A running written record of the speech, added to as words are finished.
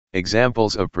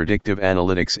Examples of predictive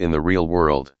analytics in the real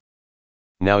world.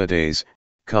 Nowadays,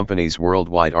 companies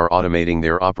worldwide are automating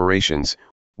their operations,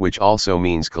 which also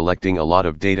means collecting a lot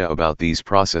of data about these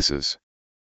processes.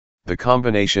 The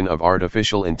combination of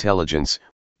artificial intelligence,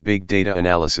 big data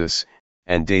analysis,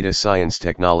 and data science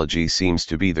technology seems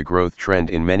to be the growth trend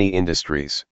in many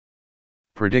industries.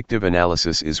 Predictive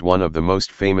analysis is one of the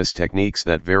most famous techniques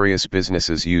that various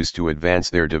businesses use to advance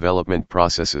their development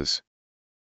processes.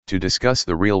 To discuss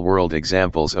the real-world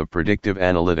examples of predictive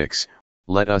analytics,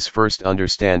 let us first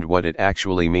understand what it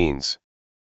actually means.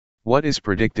 What is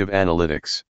predictive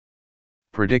analytics?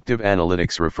 Predictive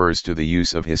analytics refers to the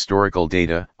use of historical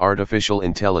data, artificial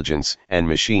intelligence, and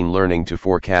machine learning to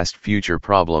forecast future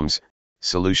problems,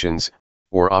 solutions,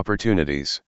 or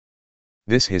opportunities.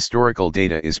 This historical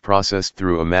data is processed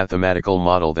through a mathematical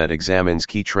model that examines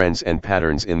key trends and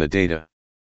patterns in the data.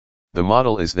 The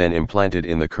model is then implanted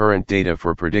in the current data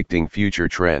for predicting future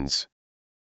trends.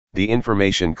 The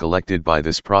information collected by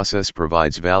this process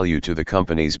provides value to the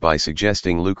companies by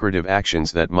suggesting lucrative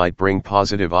actions that might bring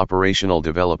positive operational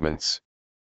developments.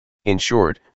 In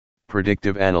short,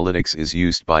 predictive analytics is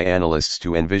used by analysts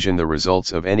to envision the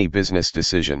results of any business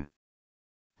decision.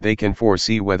 They can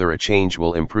foresee whether a change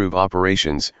will improve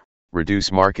operations,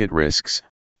 reduce market risks,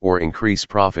 or increase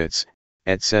profits,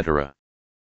 etc.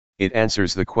 It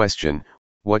answers the question,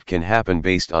 what can happen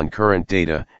based on current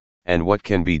data, and what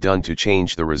can be done to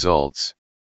change the results.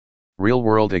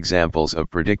 Real-world examples of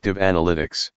predictive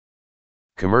analytics.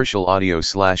 Commercial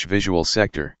audio/visual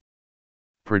sector.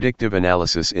 Predictive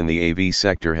analysis in the AV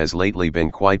sector has lately been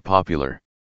quite popular.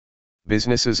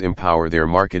 Businesses empower their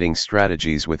marketing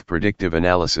strategies with predictive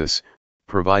analysis,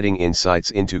 providing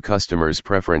insights into customers'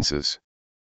 preferences.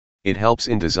 It helps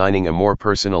in designing a more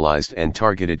personalized and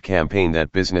targeted campaign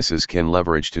that businesses can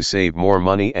leverage to save more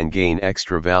money and gain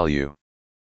extra value.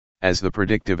 As the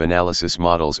predictive analysis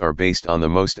models are based on the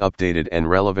most updated and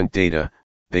relevant data,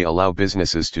 they allow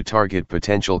businesses to target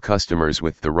potential customers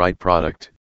with the right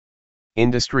product.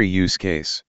 Industry use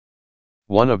case.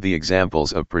 One of the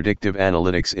examples of predictive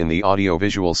analytics in the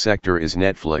audiovisual sector is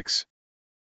Netflix.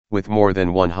 With more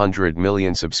than 100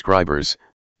 million subscribers,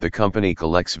 the company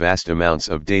collects vast amounts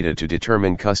of data to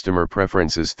determine customer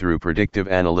preferences through predictive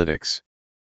analytics.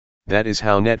 That is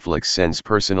how Netflix sends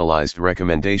personalized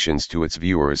recommendations to its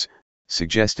viewers,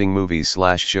 suggesting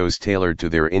movies/shows tailored to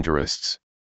their interests.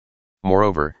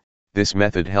 Moreover, this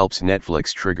method helps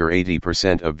Netflix trigger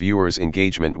 80% of viewers'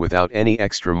 engagement without any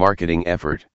extra marketing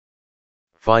effort.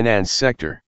 Finance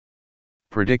sector.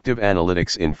 Predictive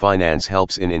analytics in finance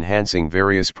helps in enhancing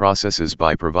various processes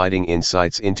by providing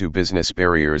insights into business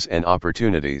barriers and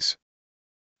opportunities.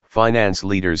 Finance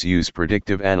leaders use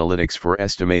predictive analytics for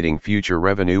estimating future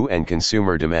revenue and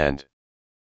consumer demand.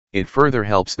 It further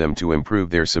helps them to improve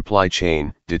their supply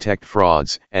chain, detect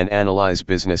frauds, and analyze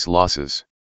business losses.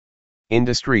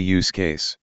 Industry use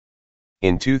case.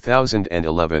 In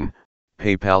 2011,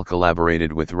 PayPal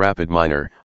collaborated with RapidMiner,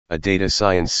 a data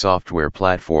science software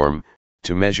platform,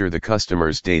 to measure the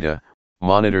customer's data,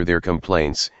 monitor their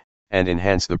complaints, and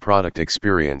enhance the product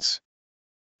experience.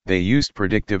 They used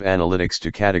predictive analytics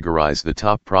to categorize the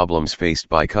top problems faced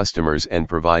by customers and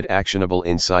provide actionable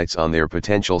insights on their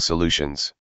potential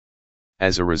solutions.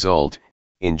 As a result,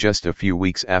 in just a few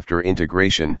weeks after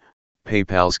integration,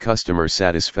 PayPal's customer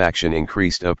satisfaction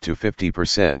increased up to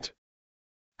 50%.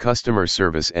 Customer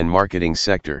service and marketing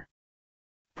sector.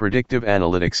 Predictive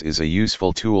analytics is a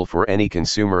useful tool for any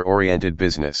consumer-oriented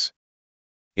business.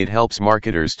 It helps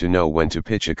marketers to know when to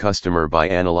pitch a customer by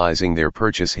analyzing their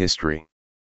purchase history.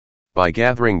 By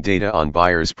gathering data on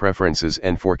buyers' preferences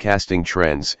and forecasting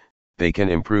trends, they can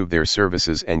improve their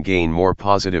services and gain more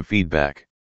positive feedback.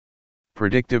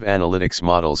 Predictive analytics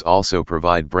models also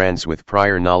provide brands with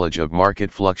prior knowledge of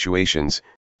market fluctuations,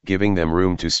 giving them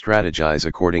room to strategize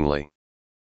accordingly.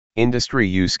 Industry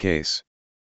use case.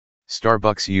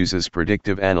 Starbucks uses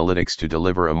predictive analytics to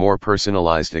deliver a more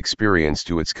personalized experience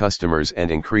to its customers and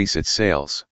increase its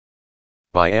sales.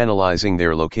 By analyzing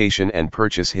their location and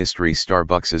purchase history,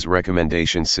 Starbucks's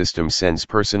recommendation system sends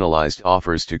personalized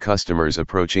offers to customers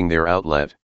approaching their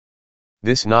outlet.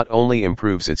 This not only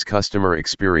improves its customer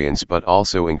experience but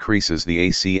also increases the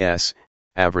ACS,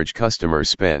 average customer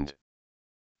spend.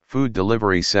 Food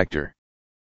delivery sector.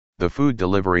 The food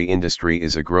delivery industry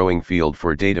is a growing field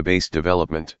for database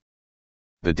development.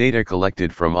 The data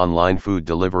collected from online food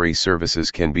delivery services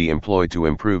can be employed to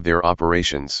improve their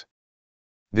operations.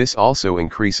 This also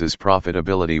increases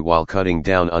profitability while cutting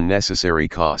down unnecessary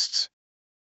costs.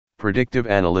 Predictive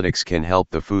analytics can help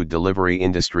the food delivery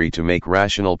industry to make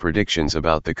rational predictions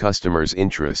about the customer's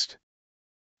interest.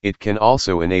 It can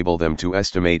also enable them to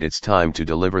estimate its time to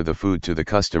deliver the food to the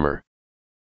customer.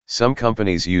 Some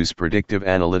companies use predictive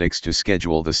analytics to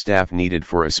schedule the staff needed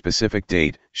for a specific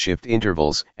date, shift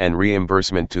intervals, and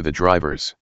reimbursement to the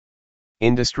drivers.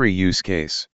 Industry use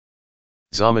case.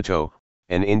 Zomato,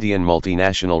 an Indian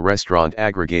multinational restaurant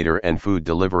aggregator and food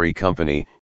delivery company,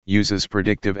 uses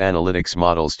predictive analytics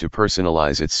models to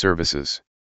personalize its services.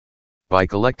 By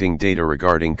collecting data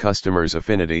regarding customers'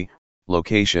 affinity,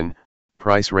 location,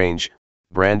 price range,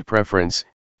 brand preference,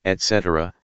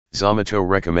 etc., Zomato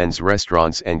recommends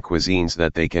restaurants and cuisines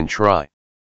that they can try.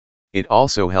 It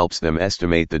also helps them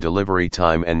estimate the delivery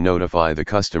time and notify the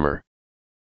customer.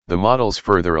 The models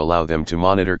further allow them to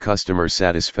monitor customer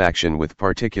satisfaction with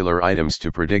particular items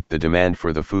to predict the demand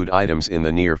for the food items in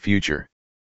the near future.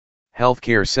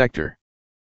 Healthcare sector.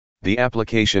 The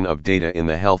application of data in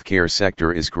the healthcare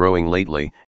sector is growing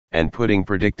lately, and putting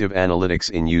predictive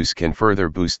analytics in use can further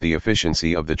boost the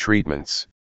efficiency of the treatments.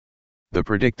 The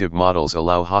predictive models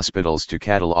allow hospitals to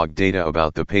catalog data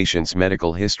about the patient's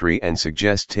medical history and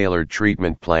suggest tailored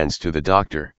treatment plans to the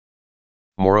doctor.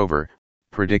 Moreover,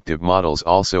 predictive models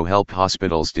also help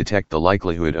hospitals detect the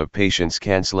likelihood of patients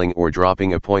canceling or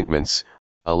dropping appointments,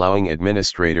 allowing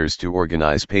administrators to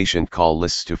organize patient call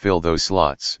lists to fill those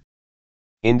slots.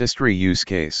 Industry use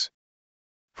case.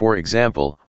 For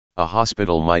example, a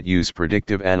hospital might use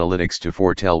predictive analytics to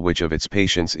foretell which of its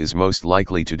patients is most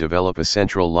likely to develop a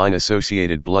central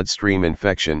line-associated bloodstream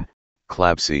infection,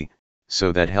 CLABSI,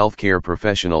 so that healthcare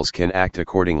professionals can act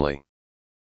accordingly.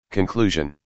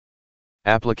 Conclusion.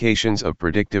 Applications of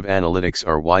predictive analytics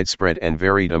are widespread and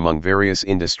varied among various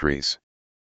industries.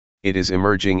 It is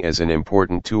emerging as an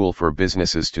important tool for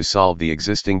businesses to solve the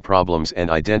existing problems and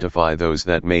identify those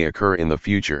that may occur in the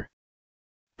future.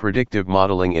 Predictive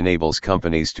modeling enables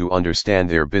companies to understand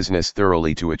their business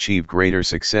thoroughly to achieve greater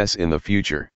success in the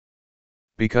future.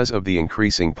 Because of the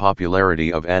increasing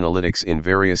popularity of analytics in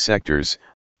various sectors,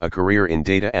 a career in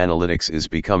data analytics is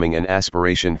becoming an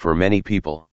aspiration for many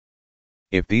people.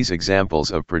 If these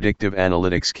examples of predictive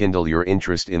analytics kindle your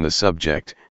interest in the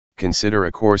subject, consider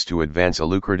a course to advance a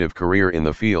lucrative career in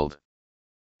the field.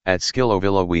 At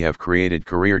Skillovilla we have created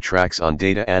career tracks on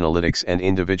data analytics and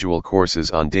individual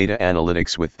courses on data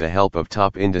analytics with the help of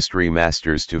top industry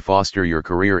masters to foster your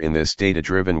career in this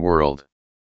data-driven world.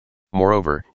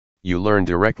 Moreover, you learn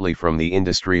directly from the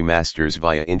industry masters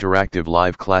via interactive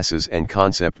live classes and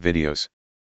concept videos.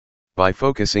 By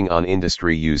focusing on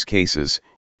industry use cases,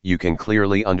 you can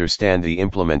clearly understand the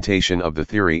implementation of the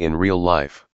theory in real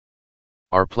life.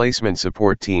 Our placement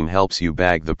support team helps you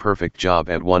bag the perfect job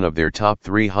at one of their top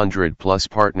 300+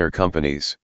 partner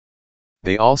companies.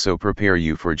 They also prepare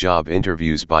you for job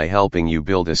interviews by helping you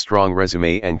build a strong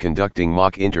resume and conducting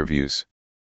mock interviews.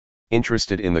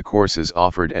 Interested in the courses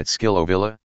offered at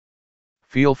Skillovilla?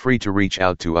 Feel free to reach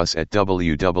out to us at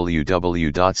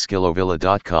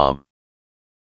www.skillovilla.com.